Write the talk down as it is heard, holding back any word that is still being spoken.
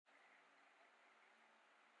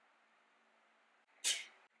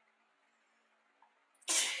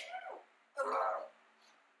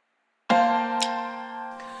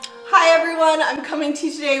everyone, I'm coming to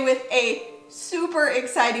you today with a super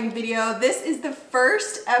exciting video. This is the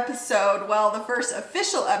first episode, well, the first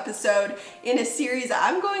official episode in a series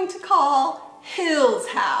I'm going to call Hill's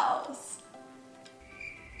House.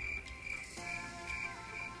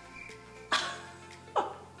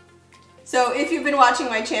 So if you've been watching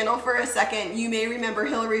my channel for a second, you may remember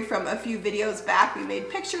Hillary from a few videos back. We made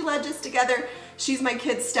picture ledges together. She's my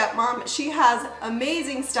kid's stepmom. She has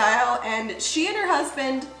amazing style, and she and her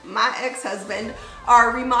husband, my ex-husband,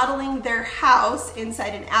 are remodeling their house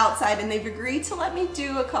inside and outside, and they've agreed to let me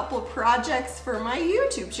do a couple projects for my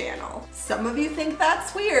YouTube channel. Some of you think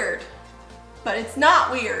that's weird, but it's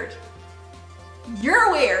not weird. You're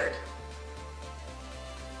weird.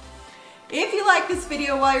 If you like this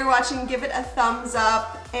video while you're watching, give it a thumbs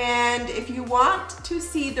up. And if you want to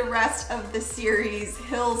see the rest of the series,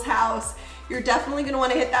 Hill's House, you're definitely gonna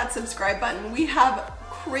wanna hit that subscribe button. We have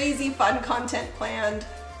crazy fun content planned.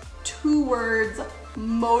 2 words,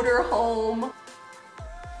 motorhome.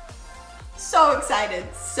 So excited.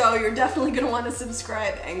 So you're definitely gonna wanna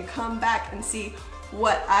subscribe and come back and see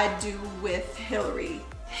what I do with Hillary.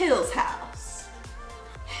 Hill's House.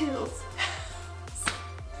 Hill's House.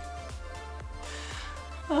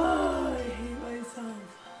 Oh, I hate myself.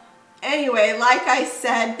 Anyway, like I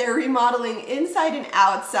said, they're remodeling inside and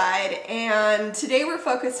outside, and today we're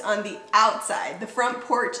focused on the outside, the front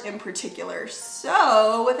porch in particular.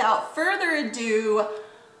 So without further ado,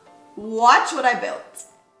 watch what I built.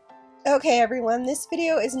 Okay everyone, this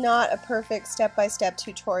video is not a perfect step-by-step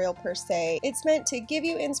tutorial per se. It's meant to give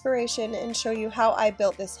you inspiration and show you how I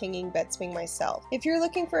built this hanging bed swing myself. If you're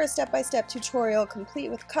looking for a step-by-step tutorial complete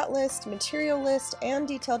with cut list, material list, and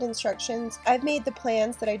detailed instructions, I've made the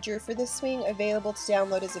plans that I drew for this swing available to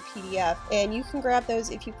download as a PDF, and you can grab those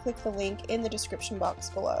if you click the link in the description box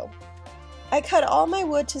below. I cut all my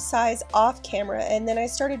wood to size off camera, and then I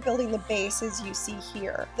started building the base as you see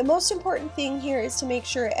here. The most important thing here is to make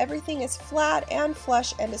sure everything is flat and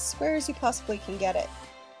flush and as square as you possibly can get it.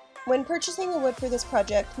 When purchasing the wood for this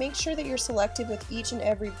project, make sure that you're selective with each and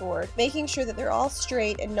every board, making sure that they're all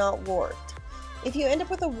straight and not warped. If you end up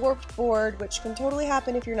with a warped board, which can totally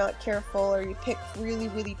happen if you're not careful or you pick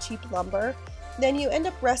really cheap lumber, then you end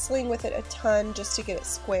up wrestling with it a ton just to get it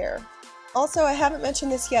square. Also, I haven't mentioned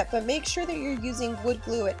this yet, but make sure that you're using wood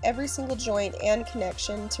glue at every single joint and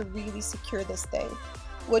connection to really secure this thing.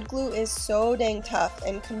 Wood glue is so dang tough,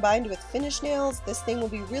 and combined with finish nails, this thing will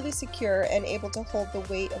be really secure and able to hold the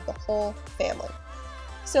weight of the whole family.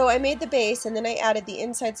 So I made the base, and then I added the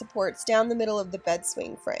inside supports down the middle of the bed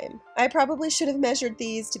swing frame. I probably should have measured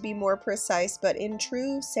these to be more precise, but in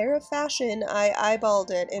true Sara fashion, I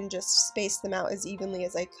eyeballed it and just spaced them out as evenly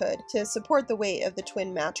as I could to support the weight of the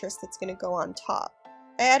twin mattress that's going to go on top.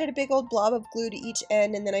 I added a big old blob of glue to each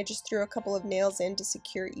end, and then I just threw a couple of nails in to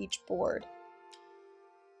secure each board.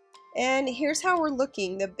 And here's how we're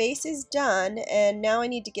looking. The base is done, and now I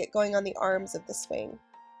need to get going on the arms of the swing.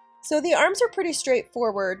 So the arms are pretty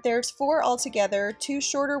straightforward. There's 4 altogether, 2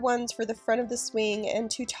 shorter ones for the front of the swing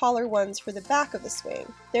and 2 taller ones for the back of the swing.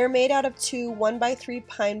 They're made out of 2 1x3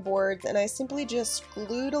 pine boards, and I simply just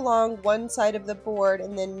glued along one side of the board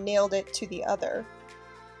and then nailed it to the other.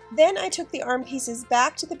 Then I took the arm pieces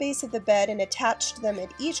back to the base of the bed and attached them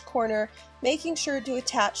at each corner, making sure to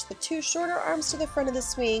attach the 2 shorter arms to the front of the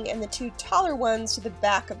swing and the 2 taller ones to the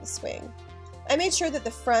back of the swing. I made sure that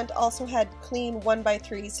the front also had clean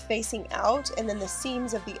 1x3s facing out, and then the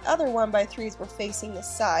seams of the other 1x3s were facing the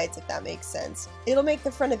sides, if that makes sense. It'll make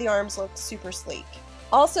the front of the arms look super sleek.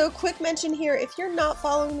 Also, quick mention here, if you're not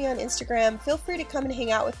following me on Instagram, feel free to come and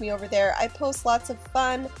hang out with me over there. I post lots of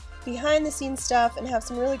fun, behind the scenes stuff, and have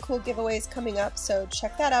some really cool giveaways coming up, so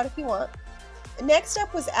check that out if you want. Next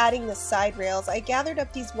up was adding the side rails. I gathered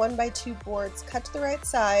up these 1x2 boards, cut to the right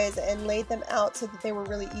size, and laid them out so that they were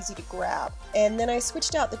really easy to grab. And then I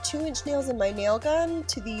switched out the 2-inch nails in my nail gun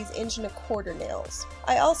to these 1.25-inch nails.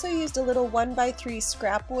 I also used a little 1x3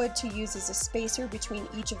 scrap wood to use as a spacer between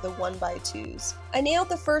each of the 1x2s. I nailed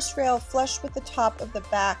the first rail flush with the top of the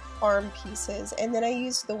back arm pieces, and then I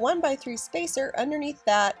used the 1x3 spacer underneath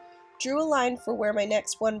that, drew a line for where my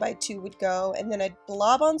next 1x2 would go, and then I'd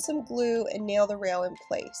blob on some glue and nail the rail in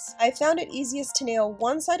place. I found it easiest to nail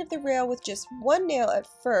one side of the rail with just 1 nail at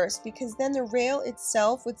first, because then the rail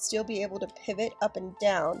itself would still be able to pivot up and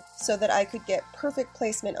down so that I could get perfect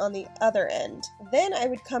placement on the other end. Then I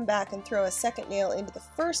would come back and throw a second nail into the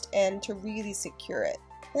first end to really secure it.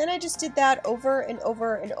 Then I just did that over and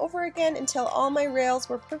over and over again until all my rails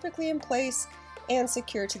were perfectly in place and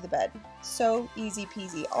secure to the bed. So easy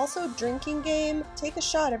peasy. Also, drinking game, take a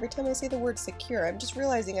shot every time I say the word secure. I'm just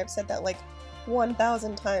realizing I've said that like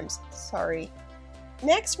 1,000 times. Sorry.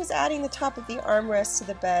 Next was adding the top of the armrests to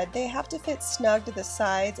the bed. They have to fit snug to the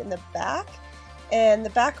sides and the back, and the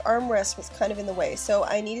back armrest was kind of in the way, so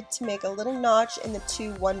I needed to make a little notch in the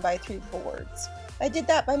two 1x3 boards. I did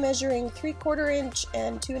that by measuring 3/4 inch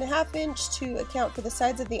and 2.5 inch to account for the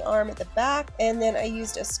sides of the arm at the back, and then I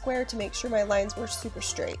used a square to make sure my lines were super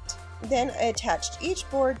straight. Then I attached each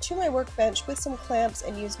board to my workbench with some clamps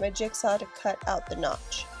and used my jigsaw to cut out the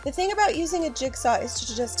notch. The thing about using a jigsaw is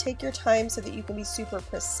to just take your time so that you can be super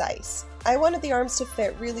precise. I wanted the arms to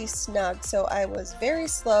fit really snug, so I was very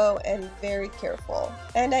slow and very careful.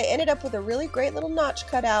 And I ended up with a really great little notch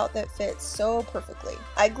cut out that fits so perfectly.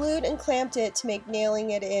 I glued and clamped it to make nailing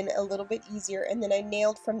it in a little bit easier, and then I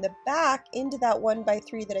nailed from the back into that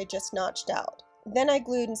 1x3 that I just notched out. Then I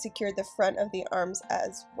glued and secured the front of the arms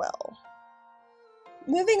as well.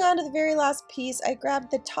 Moving on to the very last piece, I grabbed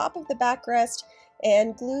the top of the backrest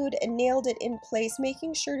and glued and nailed it in place,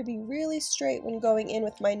 making sure to be really straight when going in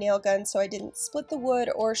with my nail gun so I didn't split the wood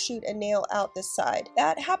or shoot a nail out this side.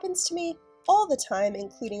 That happens to me all the time,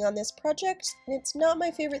 including on this project, and it's not my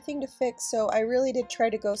favorite thing to fix, so I really did try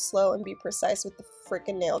to go slow and be precise with the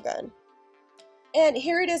frickin' nail gun. And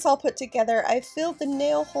here it is all put together. I filled the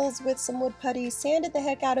nail holes with some wood putty, sanded the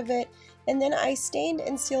heck out of it, and then I stained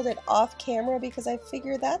and sealed it off camera because I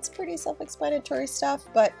figure that's pretty self-explanatory stuff,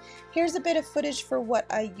 but here's a bit of footage for what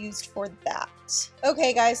I used for that.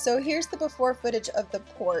 Okay guys, so here's the before footage of the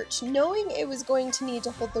porch. Knowing it was going to need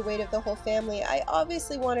to hold the weight of the whole family, I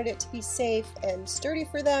obviously wanted it to be safe and sturdy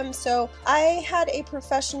for them, so I had a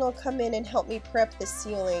professional come in and help me prep the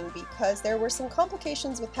ceiling because there were some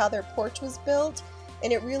complications with how their porch was built,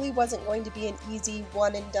 and it really wasn't going to be an easy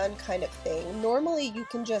one and done kind of thing. Normally you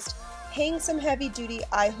can just hang some heavy-duty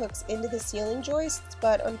eye hooks into the ceiling joists,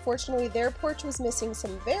 but unfortunately their porch was missing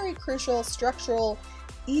some very crucial structural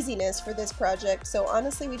easiness for this project, so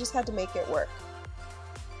honestly we just had to make it work.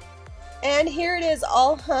 And here it is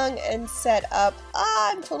all hung and set up.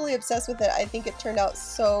 I'm totally obsessed with it. I think it turned out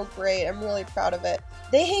so great. I'm really proud of it.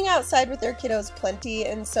 They hang outside with their kiddos plenty,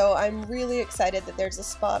 and so I'm really excited that there's a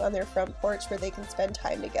spot on their front porch where they can spend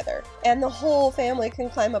time together. And the whole family can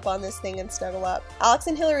climb up on this thing and snuggle up. Alex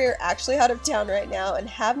and Hillary are actually out of town right now and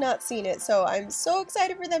have not seen it, so I'm so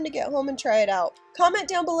excited for them to get home and try it out. Comment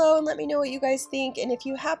down below and let me know what you guys think, and if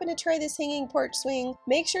you happen to try this hanging porch swing,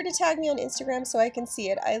 make sure to tag me on Instagram so I can see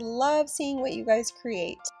it. I love seeing what you guys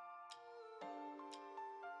create.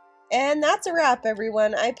 And that's a wrap,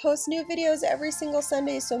 everyone. I post new videos every single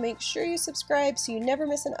Sunday, so make sure you subscribe so you never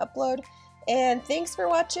miss an upload. And thanks for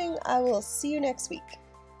watching. I will see you next week.